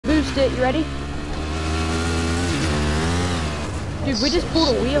almost it. You ready? Dude, we just pulled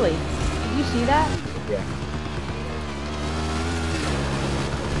a wheelie. Did you see that? Yeah.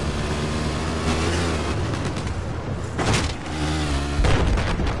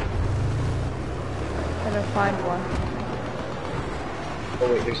 Gotta find one.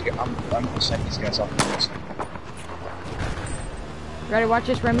 Oh wait, there's a guy. I'm gonna send these guys off the next one. Ready? Watch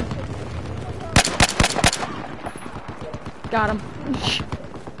this, Raymond. Got him.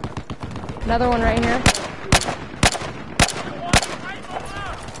 Another one right here.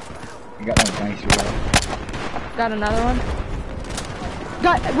 I got one 93. Got another one.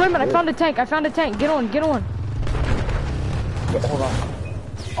 Raymond, I found a tank. I found a tank. Get on, get on. Wait, hold on.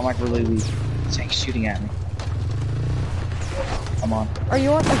 I'm like really weak. The tank's shooting at me. I'm on. Are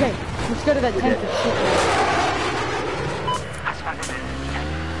you on? Okay, let's go to that tank.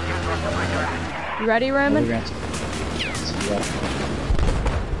 You ready, Raymond?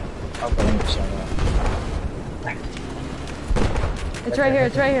 It's right here,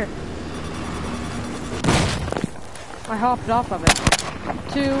 it's right here. I hopped off of it.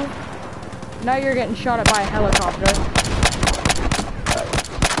 2. Now you're getting shot at by a helicopter.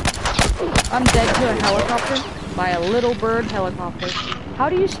 I'm dead to a helicopter. By a little bird helicopter. How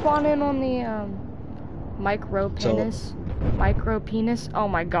do you spawn in on the micro penis? Micro penis? Oh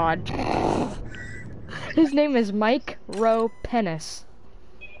my god. His name is Micro Penis.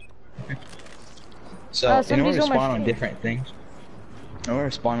 So in order to spawn on different things,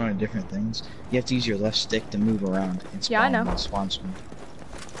 you have to use your left stick to move around and spawn. Yeah, I know. And spawn.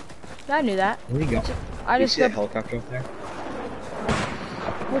 Yeah, I knew that. Where you go? I just see that helicopter up there?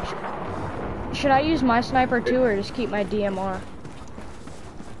 Should I use my sniper too, or just keep my DMR?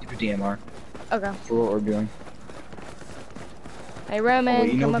 Keep your DMR. Okay. For what we're doing. Hey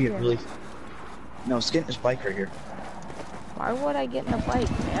Roman, come up here. No, let's get in this bike right here. Why would I get in a bike,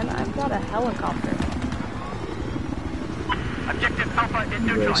 man? I've got a helicopter. Objective Alpha is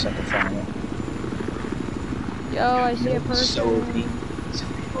neutralized. Yo, I see a person. So OP.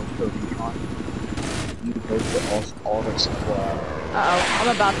 You both put all the supply. Uh-oh, I'm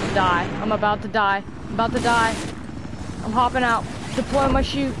about to die. I'm about to die. I'm about to die. I'm hopping out. Deploy my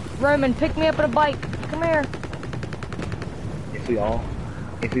chute. Roman, pick me up on a bike. Come here.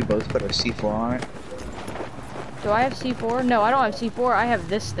 If we both put our C4 on it. Do I have C4? No, I don't have C4. I have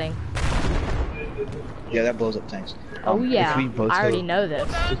this thing. Yeah, that blows up tanks. Oh yeah, I already know this.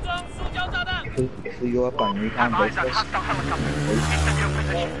 If we go up on recon both of us,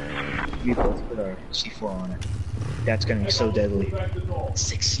 we both put our C4 on it. That's gonna be so deadly.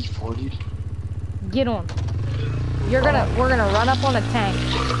 6 C4, dude. Get on. We're gonna run up on a tank.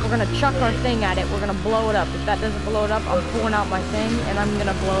 We're gonna chuck our thing at it. We're gonna blow it up. If that doesn't blow it up, I'm pulling out my thing and I'm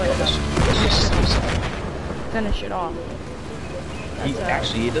gonna blow it up. Finish it off.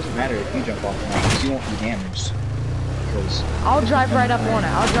 Actually, it doesn't matter if you jump off because you won't be damaged. I'll drive right up on it.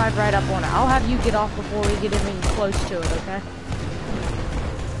 I'll drive right up on it. I'll have you get off before we get even close to it, okay?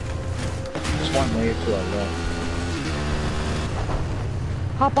 Just one layer to our left.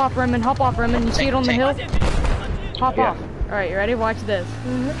 Hop off, Raymond. Hop off, Raymond. You see it on the hill? Hop off. Alright, you ready? Watch this.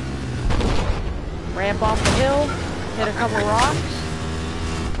 Ramp off the hill. Hit a couple rocks.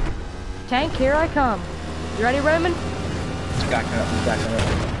 Tank, here I come. You ready, Raymond? He's backing up. He's backing up.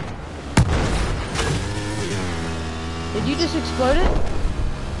 Did you just explode it?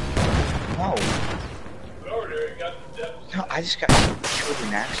 No. No, I just got killed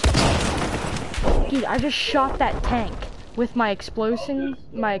in action. Dude, I just shot that tank with my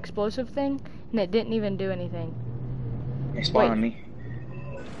explosive thing, and it didn't even do anything. Hey, spawn on me.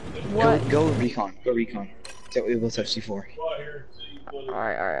 What? Go recon. Go recon. So we both have C4.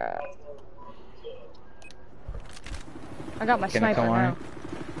 Alright. I got my sniper now.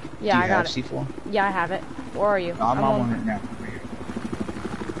 Yeah, I got it. C4? Yeah, I have it. Where are you? No, I'm on one right now.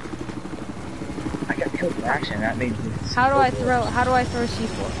 I got killed in action. That made this. How do I throw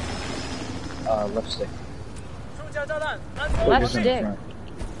C4? Left stick. Left stick.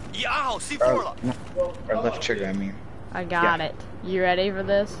 Or left trigger, I mean. I got it. You ready for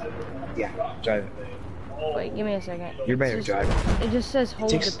this? Yeah, drive it. Wait, give me a second. You're better at driving. It just says hold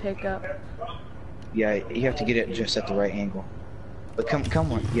to pick up. Yeah, you have to get it just at the right angle. But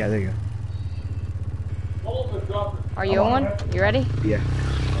come on. Yeah, there you go. Are you on? You ready? Yeah.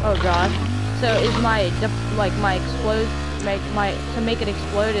 Oh god. So is my to make it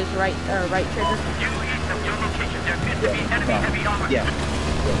explode is right trigger? Yeah.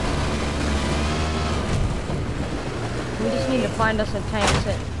 We just need to find us a tank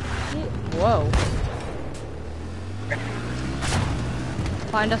whoa.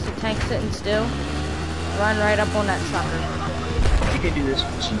 Find us a tank sitting still. Run right up on that sucker. could do this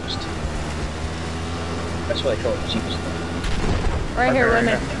with Jeeps too. That's why I call it Jeeps. Right here,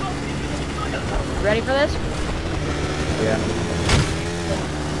 Raymond. Ready for this? Yeah.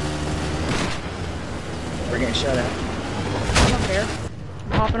 We're getting shot at. I'm up here.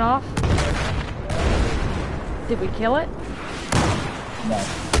 I'm hopping off. Did we kill it? No.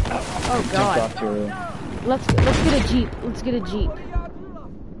 Oh god. Let's get a Jeep. Let's get a Jeep.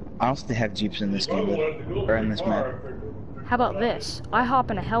 I don't think they have Jeeps in this game, or in this map. How about this? I hop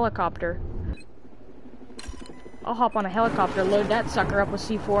in a helicopter. I'll hop on a helicopter, load that sucker up with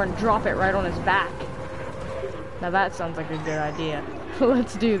C4, and drop it right on his back. Now that sounds like a good idea.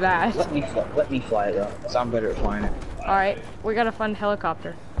 Let's do that. Let me fly it though, because I'm better at flying it. Alright, we gotta find a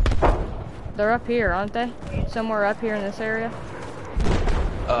helicopter. They're up here, aren't they? Somewhere up here in this area?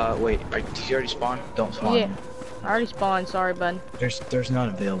 Wait, did you already spawn? Don't spawn. Yeah, I already spawned, sorry bud. There's none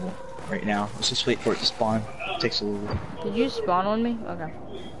available right now. Let's just wait for it to spawn. It takes a little. Did you spawn on me? Okay.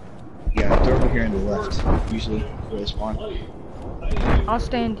 Yeah, they're over here on the left, usually, where they spawn. I'll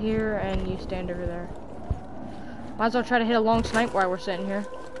stand here and you stand over there. Might as well try to hit a long snipe while we're sitting here.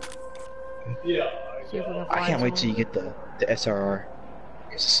 Yeah. See if we can find I can't wait till you someone. get the SRR.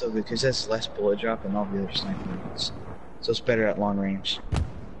 It's so good, because that's less bullet drop than all the other sniper weapons. So it's better at long range.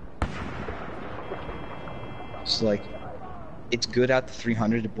 It's like, it's good at the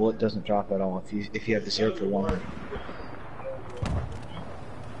 300, the bullet doesn't drop at all if you have the 0 for 100.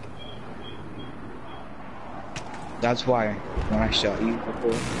 That's why when I shot you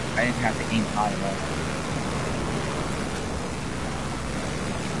before, I didn't have to aim high at all.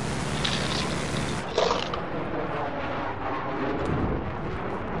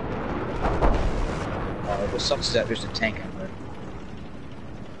 What sucks is that there's a tank in there.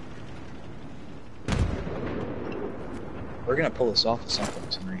 We're gonna pull this off with something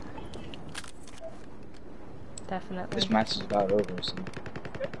tonight. Definitely. This match is about over, so.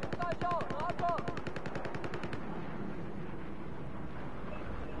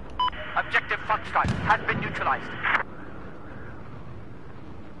 Objective Foxtrot has been neutralized.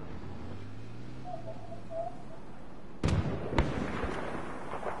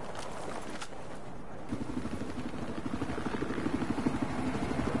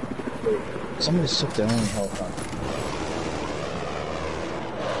 Somebody took their own helicopter.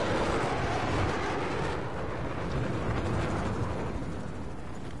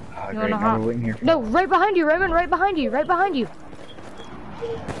 Ah, great, now we're waiting here. No, right behind you, Raymond, right behind you, right behind you.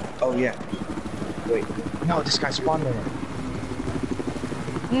 Oh yeah. Wait. No, this guy spawned there.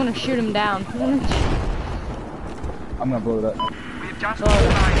 I'm gonna shoot him down. I'm gonna blow it up. We've just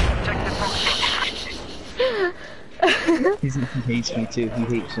neutralized Objective Foxtrot. He hates me too. He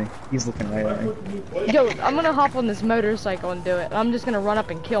hates me. He's looking right at me. Yo, I'm gonna hop on this motorcycle and do it. I'm just gonna run up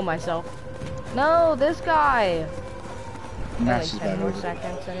and kill myself. No, this guy. Only 10 more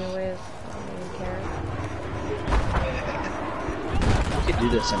seconds anyways. I don't even care. We could do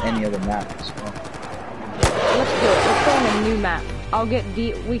this on any other map as well. Let's do it. Let's go on a new map.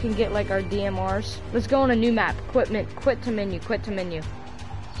 We can get like our DMRs. Let's go on a new map. Quit to menu, quit to menu.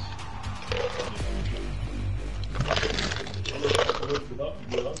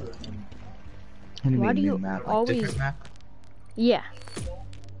 Why do you map? Like always... different map? Yeah.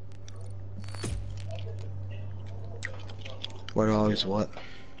 What always what?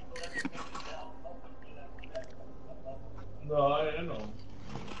 No, I know.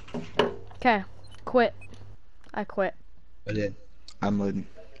 Okay. Quit. I quit. I did. I'm loading.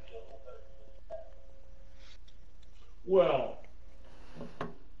 Well,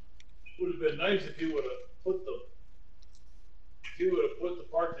 would have been nice if you would have put the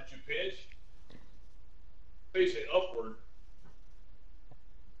part that you pinched facing upward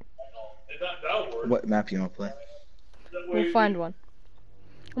and not downward. What map you want to play? We'll find one.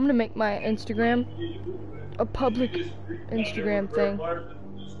 I'm gonna make my Instagram a public Instagram thing.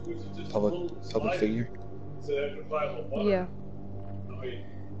 Public figure? Yeah. I mean,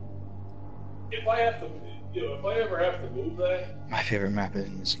 if I ever have to move that. My favorite map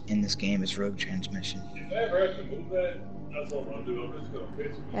in this game is Rogue Transmission. If I ever have to move that, that's all I'm gonna do. I'm just gonna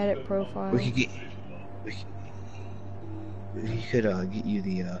pitch it. Edit profile. We could get you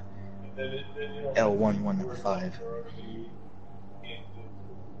the L1105.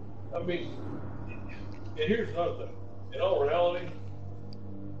 I mean, and here's another thing. In all reality,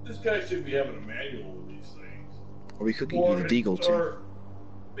 this guy should be having a manual with these things. Or we could get you the Deagle too.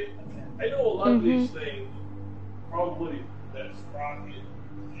 I know a lot of these things probably that sprocket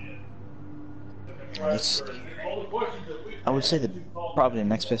I would say that probably the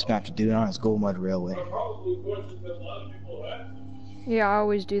next best map to do it on is Gold Mud Railway. Yeah, I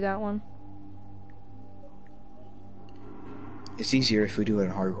always do that one. It's easier if we do it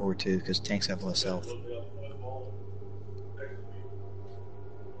in hardcore too, because tanks have less health.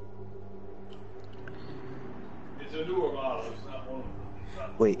 It's a newer model. It's not one.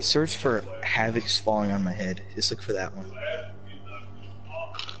 Wait, search for Havoc's Falling on My Head. Just look for that one.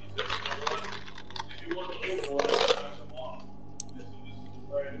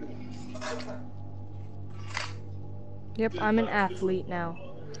 Yep, I'm an athlete now.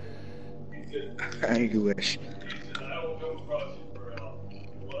 I wish.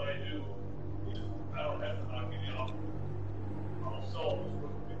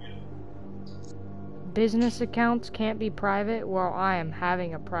 Business accounts can't be private. Well, I am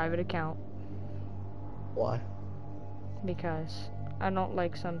having a private account. Why? Because I don't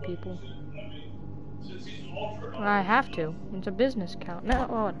like some people. I have to. It's a business account. No,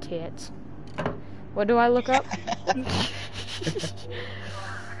 oh, tits. What do I look up?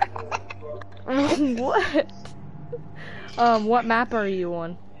 What? What map are you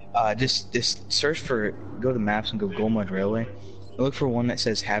on? Just search for, go to maps and go Goldmud Railway. And look for one that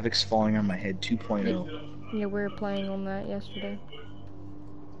says Havoc's Falling on My Head 2.0. Yeah, we were playing on that yesterday.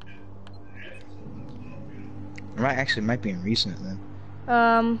 It might be in recent then.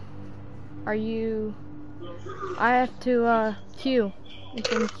 Are you... I have to, queue. It's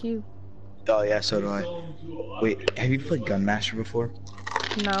in queue. Oh yeah, so do I. Wait, have you played Gunmaster before?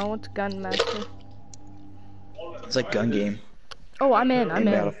 No, it's Gunmaster. It's like gun game. Oh, I'm in.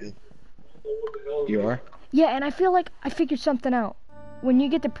 Battlefield. You are? Yeah, and I feel like I figured something out. When you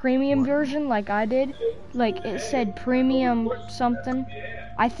get the premium version, like I did, like it said premium something.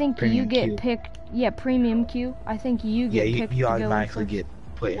 I think Premium you get queue. picked. Yeah, premium queue. I think you get picked. You to automatically go get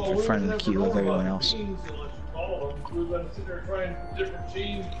put in front of the queue with everyone else.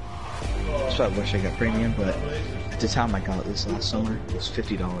 That's why I wish I got premium, but at the time I got it this last summer, it was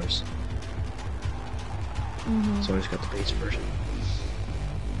 $50. So I just got the base version.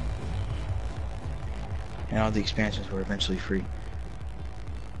 And all the expansions were eventually free.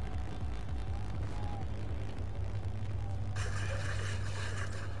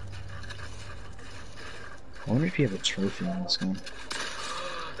 I wonder if you have a trophy on this one.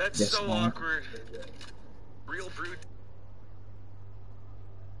 That's Yes, so man. awkward. Real brute.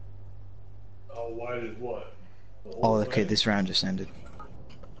 How wide is what? Oh, okay, this round just ended.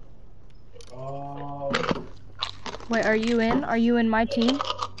 Wait, are you in? Are you in my team?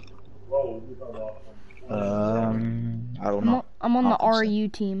 I don't know. I'm on the I don't think so. RU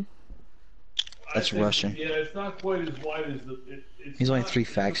team. That's Russian. Yeah, it's not quite as wide as the. There's only 3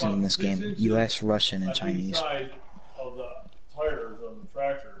 factions in this game: U.S., Russian, and Chinese. Side of the tires on the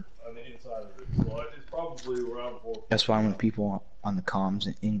tractor on the inside of it, so it's probably around 4. That's why when people on the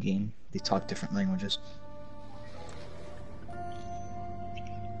comms in game, they talk different languages.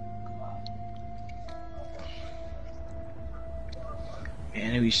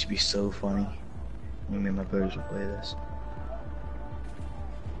 Man, it used to be so funny when me and my brothers would play this.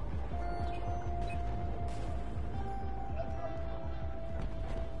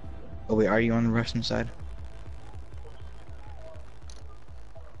 Oh wait, are you on the Russian side?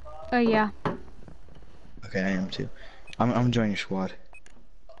 Oh yeah. Okay, I am too. I'm joining your squad.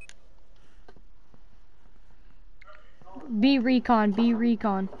 Be recon. Be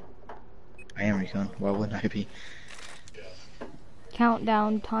recon. I am recon. Why wouldn't I be?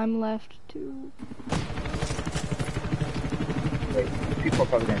 Countdown. Time left to. Wait, people are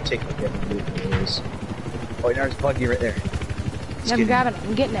probably gonna take what they have to do for it is. Oh, there's a buggy right there. Yeah, I'm grabbing it.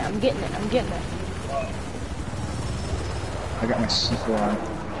 I'm getting it. I'm getting it. I'm getting it. I got my C4 on.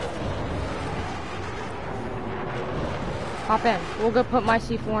 Hop in. We'll go put my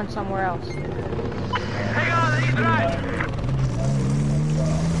C4 in somewhere else. Hang on, he's right.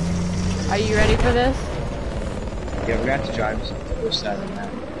 Are you ready for this? Yeah, we're gonna have to drive to the other side of the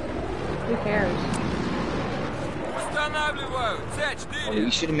map. Who cares? Oh, you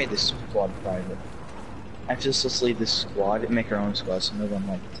should have made this squad private. After this, let's leave this squad and make our own squad so no one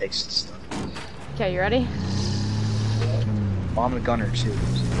like takes the stuff. Okay, you ready? Oh, I'm a gunner too.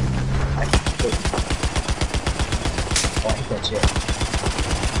 I think that's it.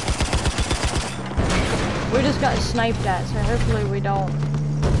 We just got sniped at, so hopefully we don't.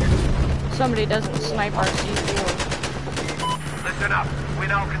 Somebody doesn't snipe our C4. Listen up. We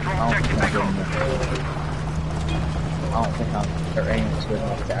now control objective Echo. I don't think our aim is good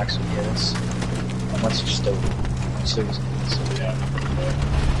enough to actually get us. Unless you're still serious.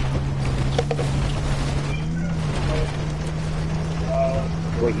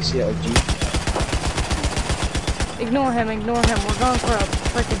 Wait, you see that OG? Ignore him, ignore him. We're going for a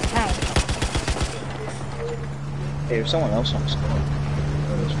freaking tank. Hey, there's someone else on the squad.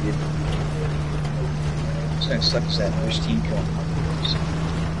 It's gonna suck that first team kill.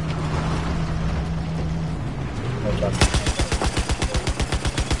 No job.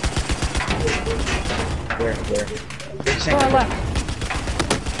 Where? Go on left.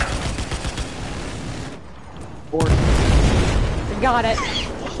 Board. Got it.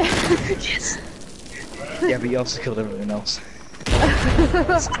 Yes. Yeah, but you also killed everyone else. Be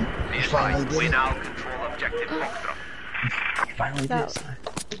advised, we now control objective Foxtrot. You finally did it.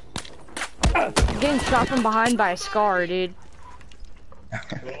 Getting shot from behind by a scar, dude.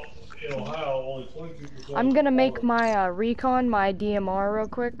 In Ohio, only 22%. I'm gonna make my recon my DMR real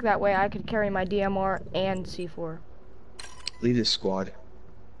quick. That way I could carry my DMR and C4. Leave this squad.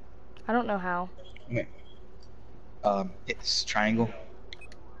 I don't know how. Okay. It's triangle.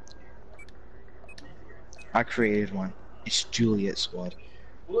 I created one. It's Juliet squad.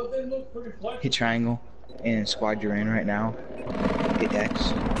 Well, they look pretty flexible. Hit triangle, and squad you're in right now. Hit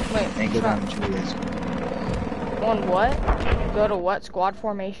X. Wait, And go down to Juliet squad. on what? Go to what? Squad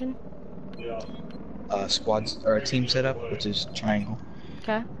formation? Yeah. Squads or a team setup, which is triangle.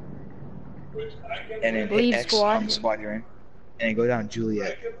 Okay. And then Leave hit X squad. on the squad you're in. And then go down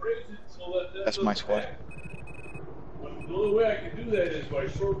Juliet. That's my squad. The only way I can do that is by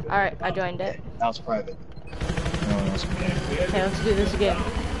short. Alright, I joined it. That was private. No one else can. Okay, let's do this again.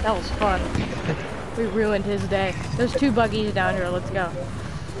 That was fun. We ruined his day. There's 2 buggies down here, let's go.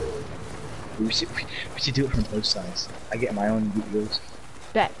 We should do it from both sides. I get my own, you get yours.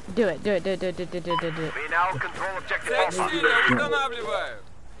 Bet. Do it. We now control objective Alpha.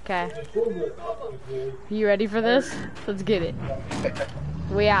 Okay. You ready for this? Let's get it.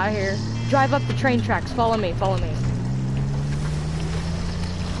 We out here. Drive up the train tracks. Follow me. Follow me.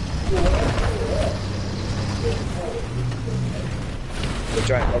 We'll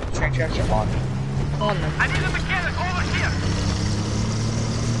drive up the train tracks or on? On them. I need a mechanic over here.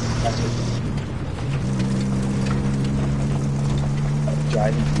 That's it.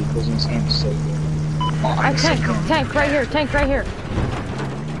 Driving vehicles in this game is so good. Oh, Tank right here. Tank right here.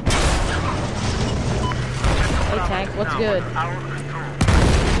 Hey tank, what's good?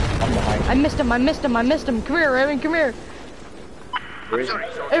 I'm behind. I missed him. Come here, Raven. Come here. Where is he?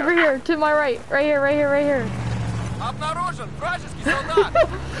 Over here, to my right. Right here.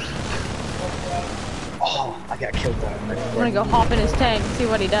 Oh, I got killed by him. I'm gonna go hop in his tank and see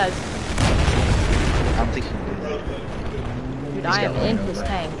what he does. I don't think he can do that. Dude, I am in his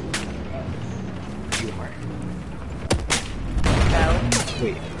tank. You are. No.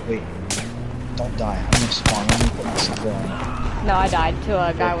 Wait. Don't die. I'm gonna spawn. Let me put myself on. No, I died to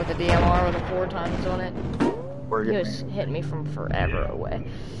a guy with a DMR with a 4 times on it. Where He you just hit me from forever away.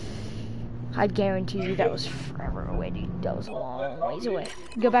 I guarantee you that was forever away, dude. That was a long ways away.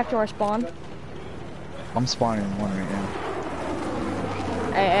 Go back to our spawn. I'm spawning in one right now.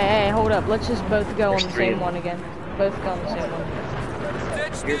 Hey, hold up. Let's just both go There's on the 3 same of one again. Both go on the same one.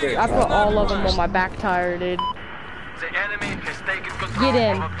 You're I put all of them on my back tire, dude. The enemy has taken control Get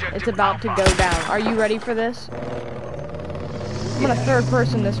in. of objective It's about to Alpha. go down. Are you ready for this? I'm gonna third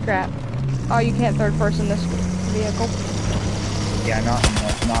person this crap. Oh, you can't third person this vehicle. Yeah, not.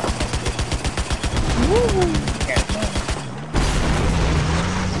 Woo! Can't run.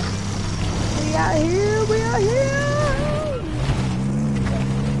 We out here.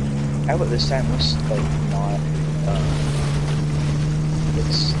 How about this time? Let's like not.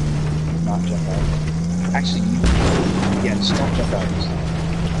 Let's not jump out. Actually, yeah, just don't jump out this time.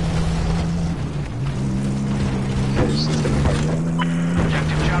 Because it's gonna be hard to run.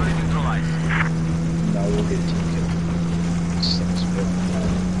 Objective Charlie neutralized. No, we'll get a team kill. Sucks, but,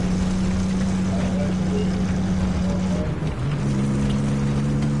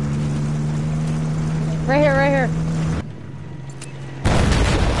 Right here.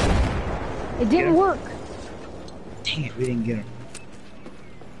 It didn't work. dang it, we didn't get him.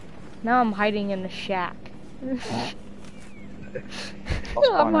 Now I'm hiding in the shack. I'll I'm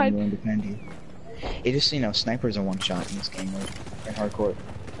spawn on hiding. you and defend you. It just, you know, snipers are one shot in this game, like, in hardcore.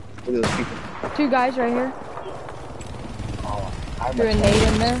 Look at those people. 2 guys right here. Oh, I Threw a nade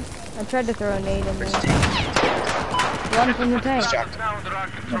in there. I tried to throw a nade in Where's there. the tank? Run from the tank. Distracted. Now under our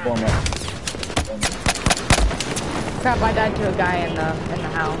No, control. blow him up. Crap, I died to a guy in the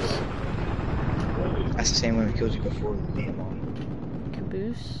house. That's the same one that killed you before with the DMR.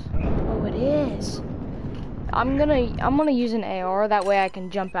 Caboose? Oh, it is. I'm gonna use an AR. That way I can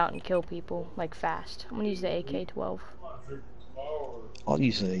jump out and kill people like fast. I'm gonna use the AK-12. I'll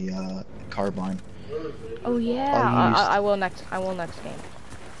use a carbine. Oh yeah, I will next game.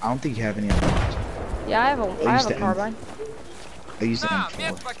 I don't think you have any other ones. Yeah, I have use a the carbine. I use the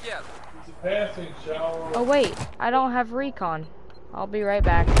M4. Passing shower. Oh wait, I don't have recon. I'll be right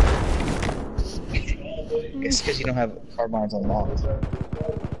back. It's because you don't have carbines unlocked.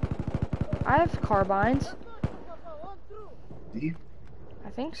 I have carbines. Do you? I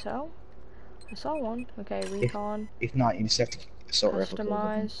think so. I saw one. Okay, recon. If not, you just have to assault rifle.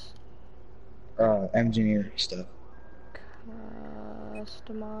 Customize. Engineer stuff.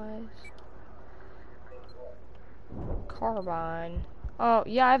 Customize. Carbine. Oh,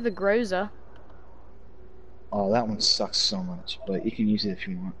 yeah, I have the Groza. Oh, that one sucks so much, but you can use it if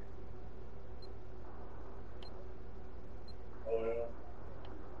you want.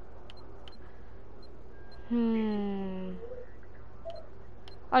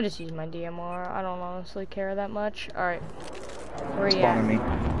 I'll just use my DMR. I don't honestly care that much. Alright. Where you Spawn at? on me.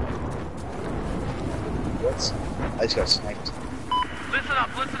 What? I just got sniped. Listen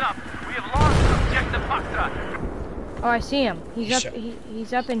up, listen up. We have lost objective Foxtrot. Oh, I see him.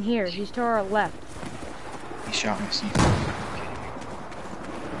 He's up in here. He's to our left. He shot me.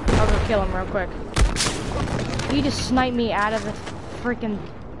 I'll go kill him real quick. He just sniped me out of the freaking...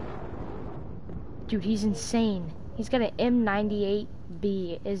 Dude, he's insane. He's got an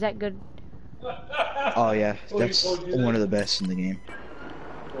M98B. Is that good? Oh yeah, that's one of the best in the game.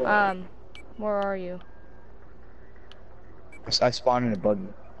 Where are you? I spawned in a buggy.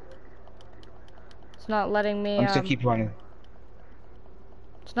 It's not letting me, I'm just gonna keep running.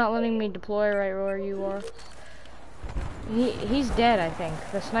 It's not letting me deploy right where you are. He's dead, I think.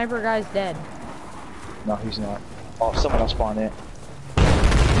 The sniper guy's dead. No, he's not. Oh, someone else spawned in.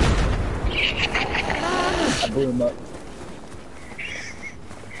 I blew him up.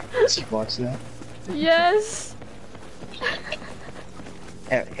 Did you watch that? Yes!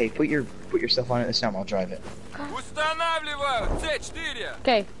 Hey, put your stuff on it this time, I'll drive it.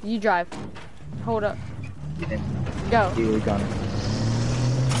 Okay, you drive. Hold up. Yeah. Go. Yeah, we got it.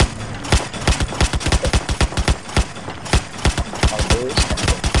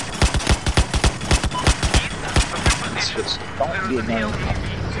 Don't be a gun.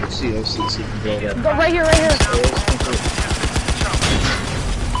 See, you can blow it up. Go right here, right here.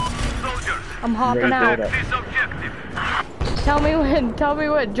 I'm hopping out. Tell me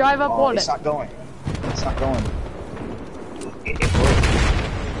when, drive up on it. It's not going. It's not going. It broke.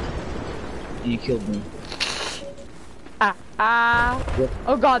 You killed me. Yep.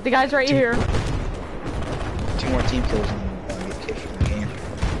 Oh god, the guy's right here. 2 more team kills and get kicked from the game.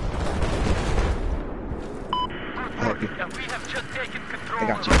 I'll help you. I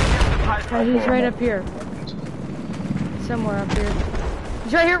got you. Oh, he's right up here. Somewhere up here.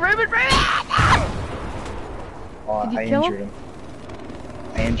 He's right here, Raymond! Oh, Did you I kill injured him?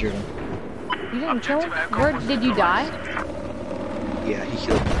 I injured him. You didn't kill him? Where did you die? Yeah, he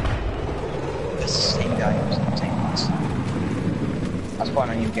killed me. That's the same guy who was in the tank once. I'll spawn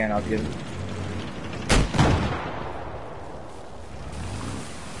on you again, I'll get him.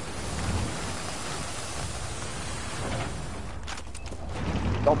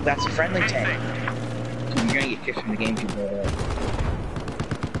 Oh, that's a friendly tank. You're gonna get kicked from the game if you blow it up.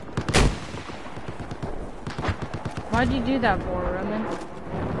 Why'd you do that for, Roman?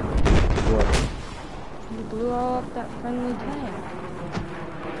 What? You blew up that friendly tank.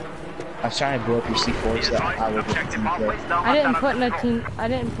 I was trying to blow up your C4 so that I would get the team kill. I didn't put in a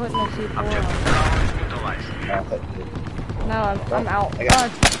C4 on. Oh, I thought you did. No, I'm out. I got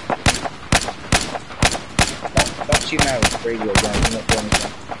Don't shoot me out with radio gun, you won't do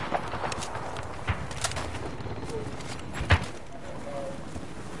anything.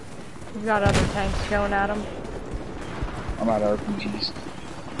 We've got other tanks going at him. I'm out of RPGs.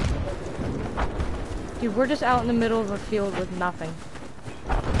 Dude, we're just out in the middle of a field with nothing.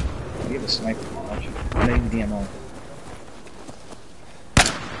 You have a sniper, don't you? I'm not even DMR.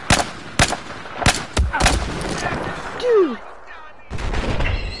 Dude!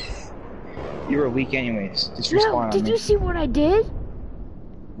 You were weak anyways. Just respawn on me. Did you see what I did?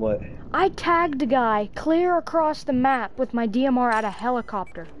 What? I tagged a guy clear across the map with my DMR at a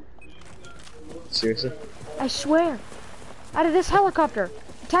helicopter. Seriously? I swear. Out of this helicopter.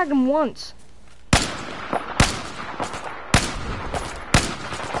 I tagged him once.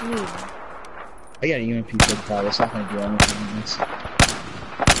 Dude. I got a UMP 35, it's not gonna do anything in this.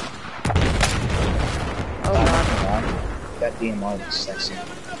 Oh god. That DMR looks sexy.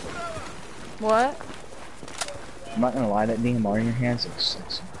 What? I'm not gonna lie, that DMR in your hands looks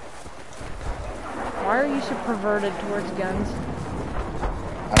sexy. Why are you so perverted towards guns?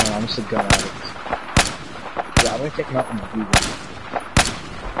 I don't know, I'm just a gun addict. Yeah, I'm gonna take him out in the Google.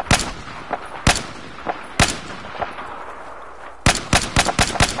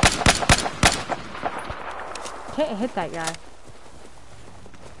 Can't hit that guy.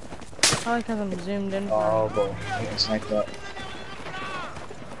 Probably because I'm zoomed in. Oh boy, I'm getting sniped up.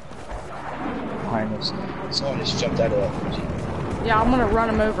 behind us. Someone just jumped out of that Jeep. Yeah, I'm gonna run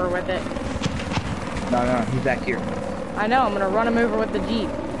him over with it. No, no, he's back here. I know, I'm gonna run him over with the Jeep.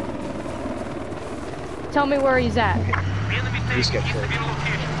 Tell me where he's at. He just got killed.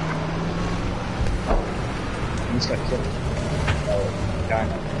 He just got killed. Oh, guy.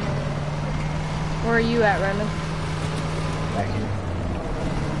 Where are you at, Raymond? Back here.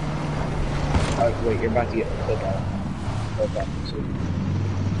 Oh, wait, you're about to get killed out. Hold on, too.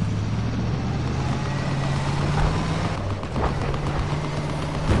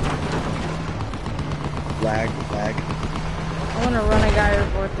 Lag. I wanna run a guy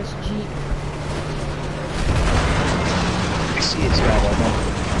over with this Jeep. I see his guy, I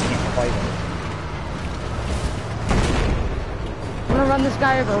can't fight him. I'm gonna run this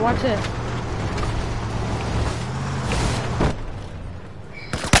guy over, watch this.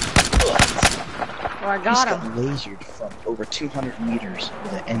 Oh, I got him. He's got lasered from over 200 meters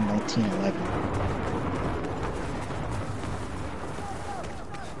with an M1911.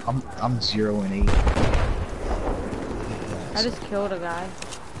 I'm 0 and 8. I just killed a guy.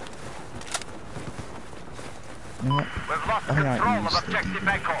 You know what? We've lost Why not control use of objective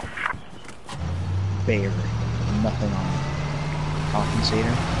Echo. Barely. Nothing on it. Compensator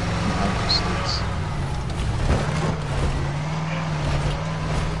and outer states.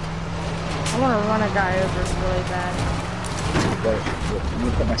 I wanna run a guy over really bad. Wait, let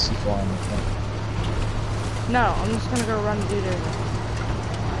me put my C4 on the front. No, I'm just gonna go run a dude over.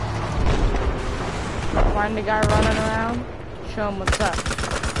 Find a guy running around, show him what's up.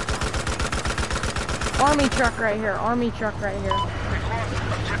 Army truck right here, army truck right here.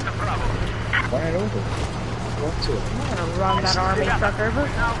 Run it over. Go up to it. I'm gonna run that army truck over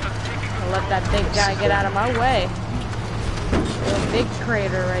and let that big guy get out of my way. A big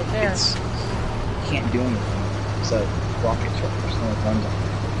crater right there. Can't do anything. It's a rocket truck. There's no guns on it.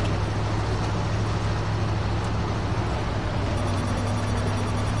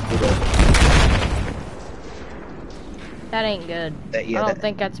 That ain't good. I don't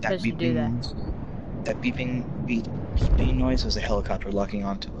think that's supposed to do that. That beeping noise was a helicopter locking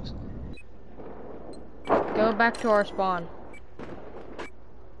onto us. Go back to our spawn.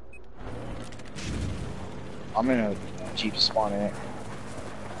 I'm in a Jeep spawn in it.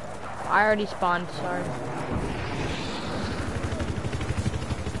 I already spawned, sorry.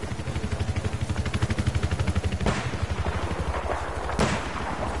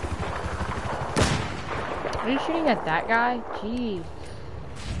 Are you shooting at that guy? Jeez.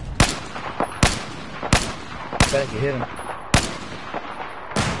 I bet you hit him.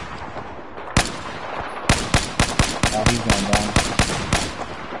 Oh, he's going down.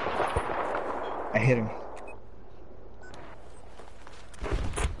 I hit him.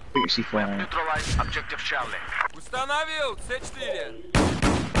 Put your C4 on it. Neutralize objective Charlie. Установил C4.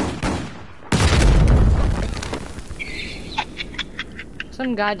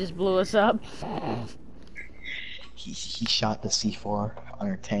 Some guy just blew us up. He shot the C4 on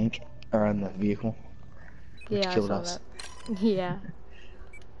our tank, or on the vehicle, which Yeah, killed I saw us. that. Yeah.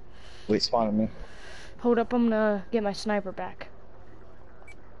 Wait, spawn on me. Hold up, I'm gonna get my sniper back.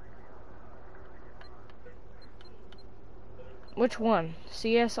 Which one?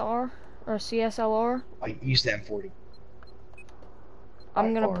 CSR or CSLR? I used the M40.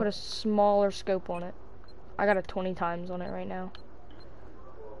 I'm gonna put a smaller scope on it. I got a 20 times on it right now.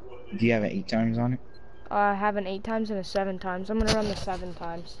 Do you have an 8 times on it? I have an 8 times and a 7 times. I'm gonna run the 7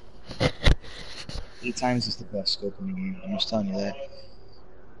 times. 8 times is the best scope in the game. I'm just telling you that.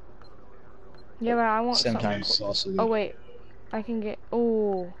 Yeah, but I want 7 something. times is also good. Oh wait, I can get.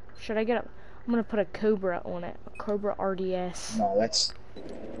 Oh, should I get up? I'm gonna put a Cobra on it. A Cobra RDS. No, that's.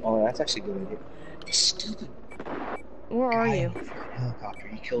 Oh, that's actually a good idea. This stupid. Where are you? Helicopter,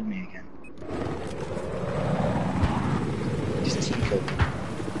 he killed me again. Just team killed me.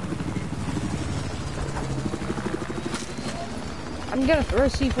 I'm gonna throw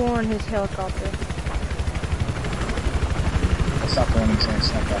C4 on his helicopter. Let's stop running, so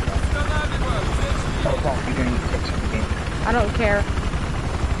it's not that bad. Oh, fuck, you're gonna get kicked from the game. I don't care.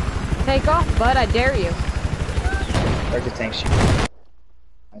 Take off, bud. I dare you. Where's the tank shoot?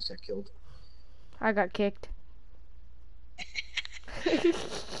 I just got killed. I got kicked.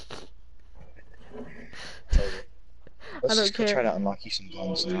 Let's don't just go care. try to unlock you some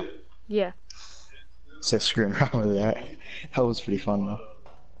guns now. Yeah. Instead of screwing around with that. That was pretty fun though.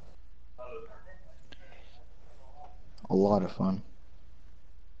 A lot of fun.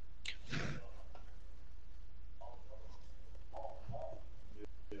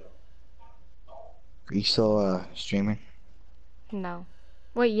 Are you still streaming? No.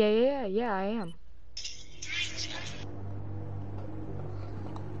 Wait, yeah, I am.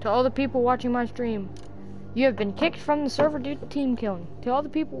 To all the people watching my stream, you have been kicked from the server due to team killing. To all the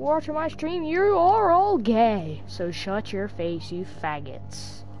people watching my stream, you are all gay. So shut your face, you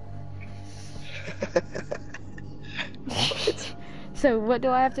faggots. What? So what do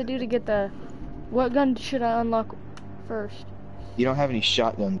I have to do to get the... What gun should I unlock first? You don't have any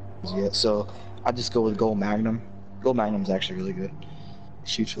shotguns yet, so I just go with Gold Magnum. Gold Magnum's actually really good. It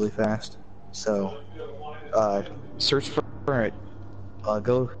shoots really fast. So, search for it.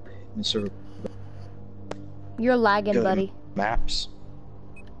 Go in the server. You're lagging, Go to buddy. Maps.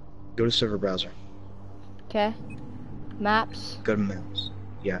 Go to server browser. Okay. Maps. Go to maps.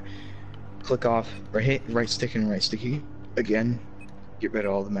 Yeah. Click off, or hit right stick and right sticky again. Get rid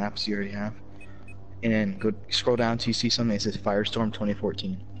of all the maps you already have. And then go scroll down till you see something that says Firestorm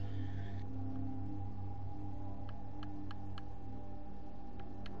 2014.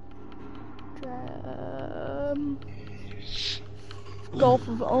 Gulf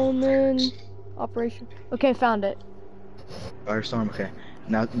of Omen. Operation. Okay, found it. Firestorm, okay.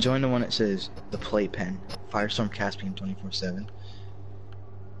 Now join the one that says the Playpen. Firestorm Caspian 24/7.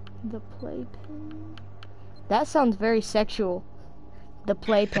 The playpen. That sounds very sexual. The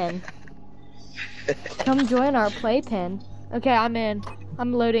playpen. Come join our playpen. Okay, I'm in.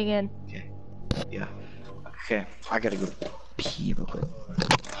 I'm loading in. Okay. Yeah. Okay, I gotta go pee real quick.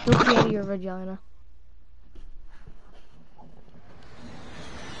 Go pee out of your vagina.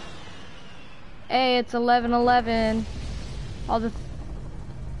 Hey, it's 11:11. All the.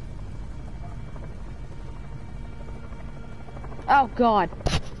 Oh God.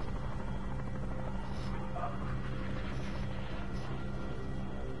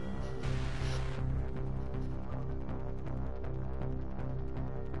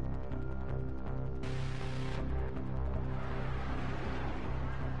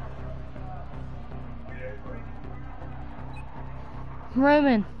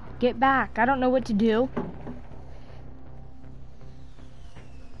 Roman, get back. I don't know what to do.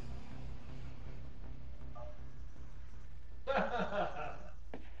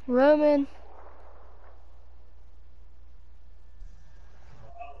 Roman.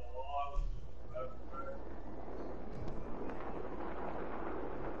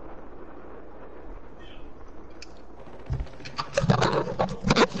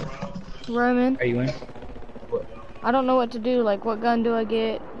 Roman. Are you in? What? I don't know what to do. Like, what gun do I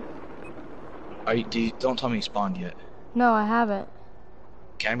get? Don't tell me you spawned yet. No, I haven't.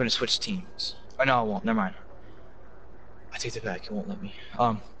 Okay, I'm gonna switch teams. Oh no, I won't. Never mind. I take that back. It won't let me.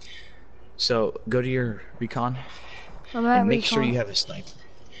 So go to your recon I'm at and make sure recon. you have a sniper.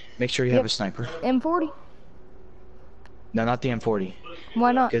 Make sure you have a sniper. M40? No, not the M40,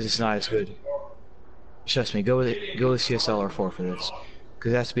 Why not? because it's not as good. Trust me. Go with it. Go with CSLR4 for this,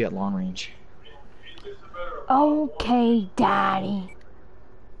 because it has to be at long range. Okay, Daddy.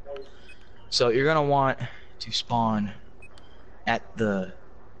 So you're gonna want to spawn at the.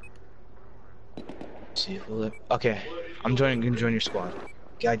 Let's see if we'll look. Okay, gonna join your squad.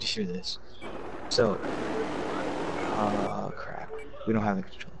 Guide you through this. So, crap. We don't have the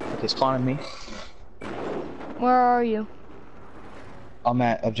control. Okay, spawn on me. Where are you? I'm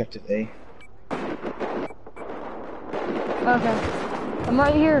at objective A. Okay. I'm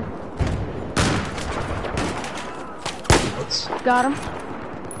right here. What? Got him.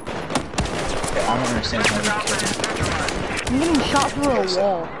 Okay, I don't understand how you killed him. I'm getting shot through a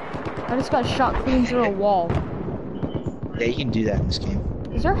wall. I just got shot clean through a wall. Yeah, you can do that in this game.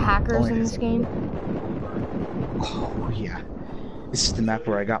 Is there hackers Only in if this they- game? Oh yeah. This is the map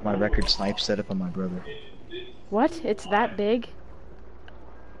where I got my record snipe set up on my brother. What? It's that big?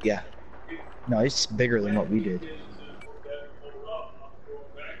 Yeah. No, it's bigger than what we did.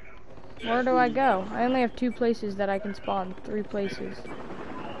 Where do I go? I only have 2 places that I can spawn. 3 places.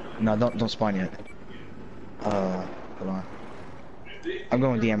 No, don't spawn yet. Hold on. I'm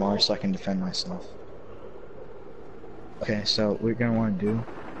going DMR so I can defend myself. Okay, so what you're gonna want to do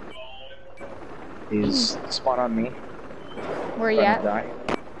is spawn on me. Where you I'm at? gonna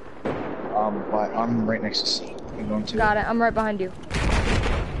die. But I'm right next to C. I'm going to. Got it. I'm right behind you.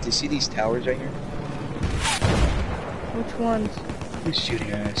 Do you see these towers right here? Which ones? Who's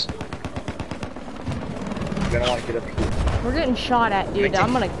shooting at us? You're gonna want to get up here. We're getting shot at, dude.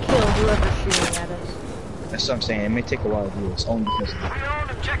 I'm gonna kill whoever's shooting at us. That's what I'm saying. It may take a while to do this, only because of We own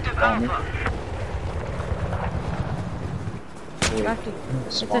objective me. Alpha. We have to-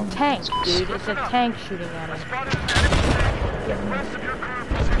 It's a tank, dude. It's a tank shooting at us. Spotted an enemy tank. Rest of your current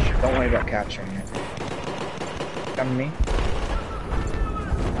position. Don't worry about capturing it. Come to me.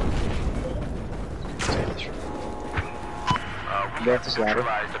 Go up this ladder.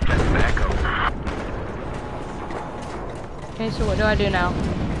 Okay, so what do I do now?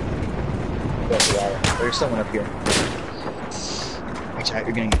 go up the ladder. There's someone up here. Watch out,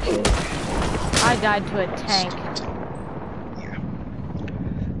 you're gonna get killed. I died to a tank. Yeah.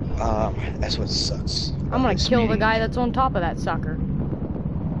 That's what sucks. I'm gonna kill the guy that's on top of that sucker.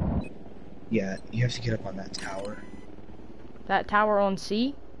 Yeah, you have to get up on that tower. That tower on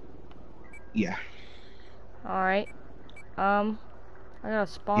C? Yeah. Alright. I gotta You have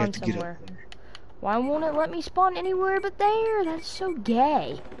spawn to get somewhere. up there. Why won't it let me spawn anywhere but there? That's so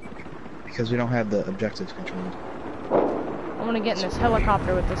gay. Because we don't have the objectives controlled. I'm gonna get in this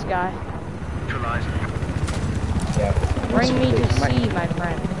helicopter with this guy. Yeah. Bring me to might, sea, my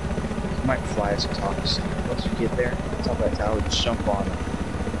friend. You might fly us to top of sea. Once you get there, top of that tower, just jump on it.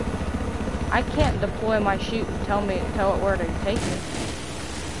 I can't deploy my chute and tell it where to take me.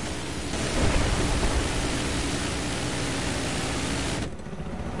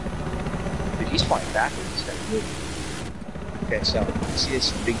 Dude, he's flying backwards. This guy's good. Okay, so see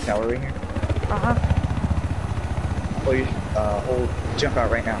this big tower right here? Uh-huh. Pull your jump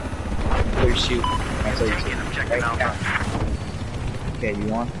out right now. Pull your chute. I tell you to. Right now. Okay,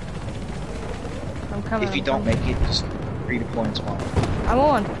 you on? I'm coming. If you don't make it, just redeploy and spawn. I'm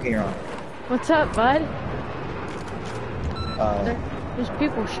on. Okay, you're on. What's up, bud? There's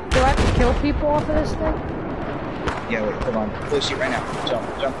people. Do I have to kill people off of this thing? Yeah, wait, hold on. Pull your chute right now.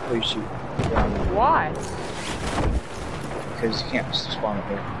 Jump, pull your chute. Why? Because you can't just spawn up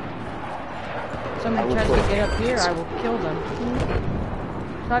there. Somebody tries to get up here, I will kill them.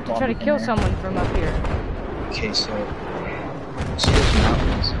 So I have to try to kill someone from up here. Okay, so see those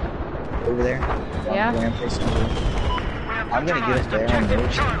mountains over there? Yeah. I'm gonna get up there on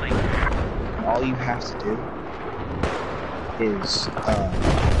those. And all you have to do is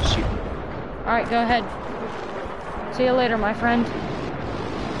shoot. Alright, go ahead. See you later, my friend.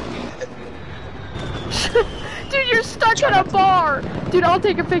 Dude, you're stuck in a bar! Dude, I'll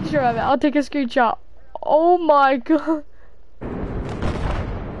take a picture of it. I'll take a screenshot. Oh my god.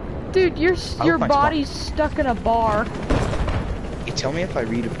 Dude, your body's stuck in a bar. Hey, tell me if I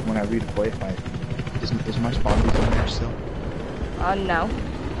when I redeploy, is my spawn beacon there still? No.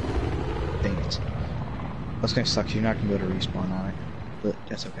 Dang it. That's gonna suck. You're not gonna be able to respawn on it, but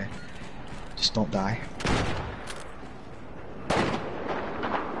that's okay. Just don't die.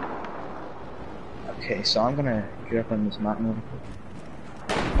 Okay, so I'm gonna get up on this mountain really quick.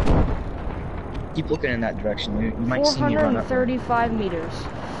 Keep looking in that direction. You might see me run up. 435 meters.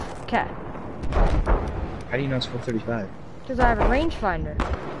 Okay. How do you know it's 435? Because I have a rangefinder.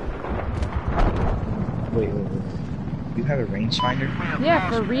 Wait. You have a rangefinder? Yeah,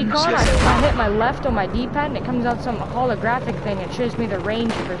 for recon, I hit my left on my D-pad and it comes out some holographic thing. It shows me the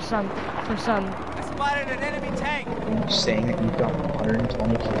range for some. I spotted an enemy tank. Are you saying that you've got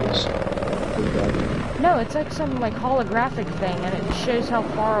 120 kills? No, it's like some holographic thing, and it shows how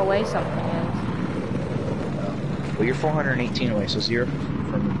far away something is. Well, you're 418 away, so 0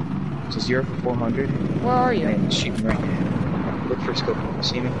 for 400. Where are you? And shoot me right in the head. Look for a scope. You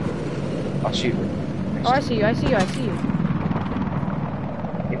see me? I'll shoot you. Oh, I see you. Hit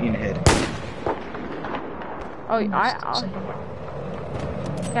you in the head. Oh,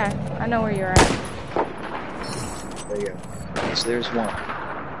 okay, I know where you're at. There you go. Okay, so there's one.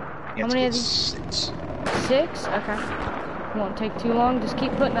 How many of these? 6. 6? Okay. Won't take too long. Just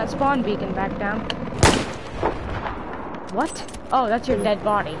keep putting that spawn beacon back down. What? Oh, that's your dead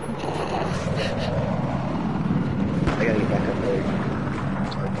body. I gotta get back up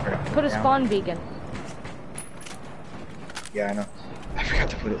there. Put a spawn beacon. Yeah, I know. I forgot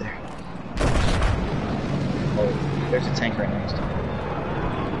to put it there. Oh, there's a tank right next to me.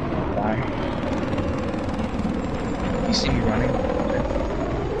 Die. You see me running?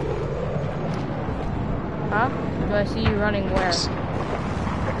 Huh? Do I see you running where?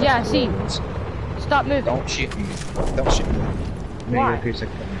 Yeah, I see you. Stop moving. Don't shoot me. Don't shoot me. Why? Maybe like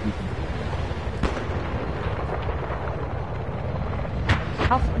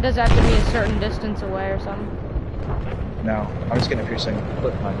How does that have to be a certain distance away or something? No, I'm just gonna pierce so I can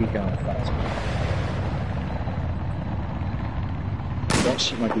put my beacon on fast. Don't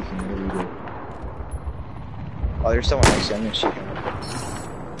shoot my beacon, really do. Oh, there's someone next to me. I'm gonna shoot him.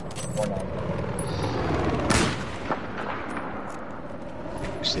 Or not.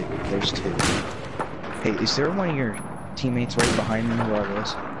 There's 2. Hey, is there one of your teammates right behind me where I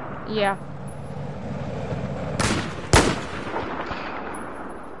was? Yeah.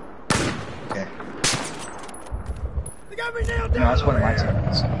 Okay. They got me nailed down. No, that's one of my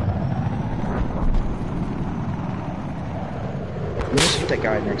teammates. Let me shoot that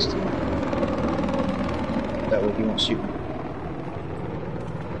guy next to me. That way he won't shoot me.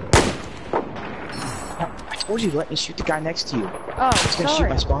 I told told you to let me shoot the guy next to you. Oh, It's gonna shoot sorry.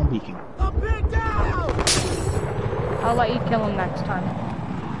 my spawn beacon. I'll let you kill him next time.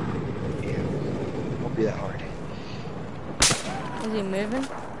 Yeah. Won't be that hard. Is he moving?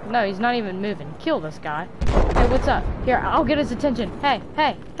 No, he's not even moving. Kill this guy. Hey, what's up? Here, I'll get his attention. Hey,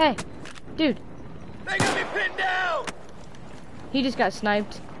 hey, hey. Dude. They got me pinned down! He just got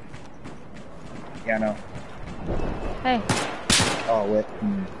sniped. Yeah, I know. Hey, Oh, wait.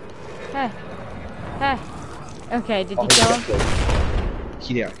 hey, hey. Okay, did you He kill got him? killed.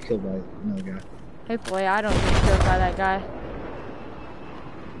 He got killed by another guy. Hopefully, I don't get killed by that guy.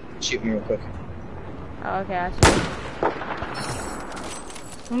 Shoot me real quick. Oh, okay, I see.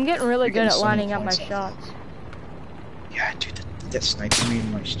 I'm getting really You're good getting at so many lining up my points off. shots. Yeah, dude, that sniper me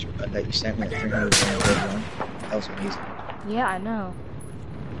in my that you sent me at 301. That was amazing. Yeah, I know.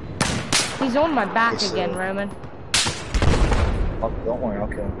 He's on my back Okay, so- again, Roman. Don't worry, I'll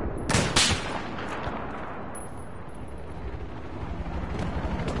kill him.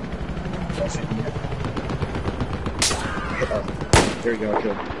 There we go, I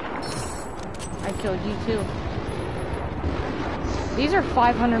killed him. I killed you too. These are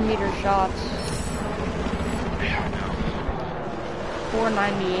 500-meter shots.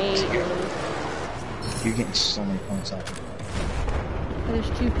 498. You're getting so many points off of it. There's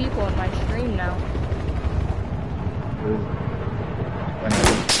 2 people in my stream now.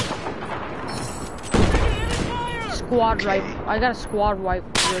 Squad wipe. I got a squad wipe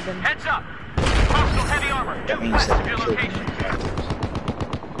ribbon. Heads up! Hostile heavy armor. That Due means west that of your you killed location. me.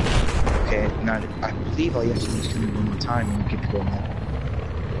 Okay, now I believe all you have to do is kill me one more time and you get to go now.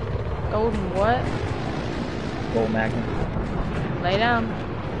 Golden what? Gold Magnum. Lay down.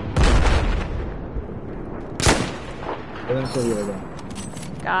 Let me kill the other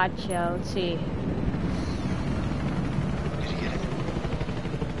guy. Gotcha. Let's see. Did you get it?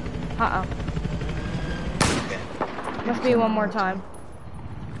 Uh-oh. Okay. Must be one more time.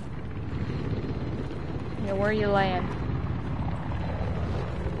 Yeah, where are you laying?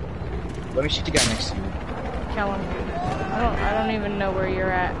 Let me shoot the guy next to you. Kill him. I don't even know where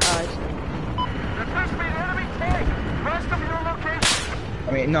you're at. There appears to be an enemy tank west of your location.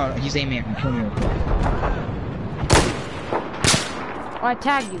 I mean, no, he's aiming at me. Kill me real quick. Oh, I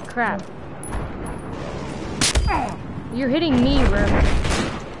tagged you. Crap. You're hitting me, Roman.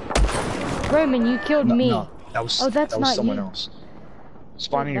 Roman, you killed me. No, that was, Oh, that's that was not someone you. else.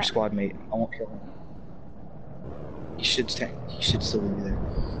 Spawn in your that- squad mate. I won't kill him. He should still be there.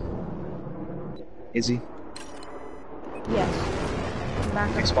 Is he? Yes. Back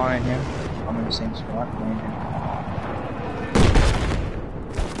Okay, up. spawn in him. I'm in the same spot. Land him.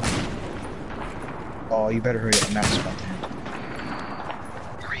 Oh, you better hurry up and that's about to end.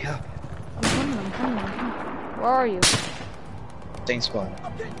 Hurry up. I'm coming. Where are you? Same spot.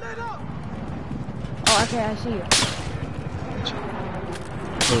 Oh, okay, I see you.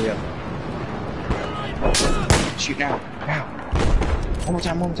 Hurry up. Shoot now. Now. One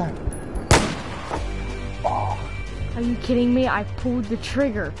more time. Oh. Are you kidding me? I pulled the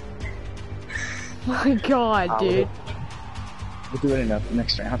trigger. My god, dude. We'll do it enough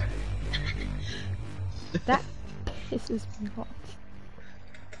next round. That pisses me off.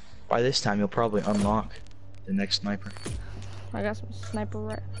 By this time, you'll probably unlock the next sniper. I got some sniper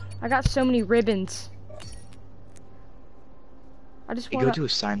right. I got so many ribbons. I just You wanna... go to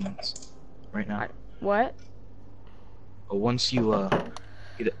assignments right now. What? But once you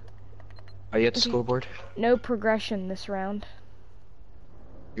get it, are you at the Okay. scoreboard? No progression this round.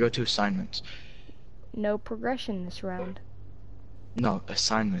 You go to assignments. No progression this round. No,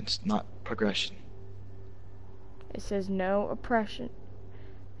 assignments, not progression. It says no oppression.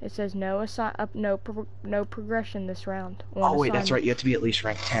 It says no no progression this round. Oh wait, that's right. You have to be at least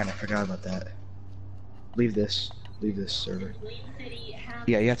rank 10. I forgot about that. Leave this server.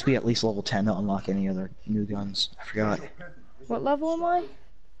 Yeah, you have to be at least level 10 to unlock any other new guns. I forgot. What level am I?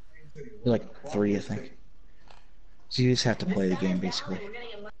 You're like 3, I think. So you just have to play the game, basically.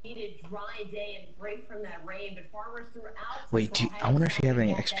 Wait, I wonder if you have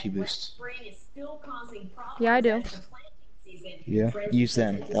any XP boosts. Yeah, I do. Yeah? Use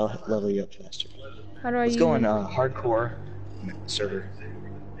them. They'll level you up faster. How do I Let's use go on it? hardcore server.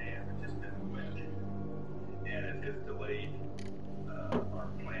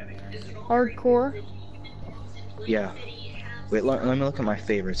 Hardcore? Yeah. Wait, let me look at my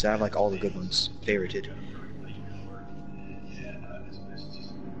favorites. I have like all the good ones favorited.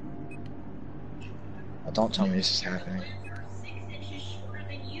 Oh, don't tell me this is happening.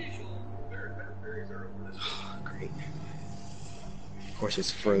 Great. Of course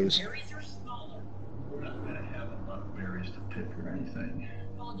it's froze.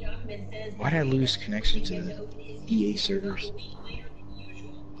 Why'd I lose connection to the EA servers?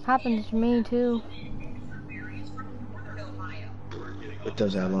 Happens to me too. It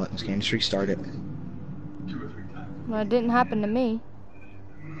does that a lot in this game. Just restart it. Well, it didn't happen to me.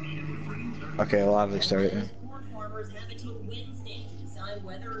 Okay, I'll have to start it then.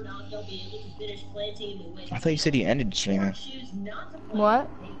 I thought you said you ended the stream, man. What?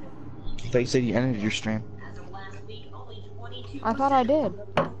 I thought you said you ended your stream. I thought I did.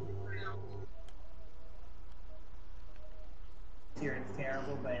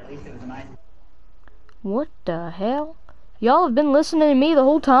 What the hell? Y'all have been listening to me the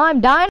whole time, dying?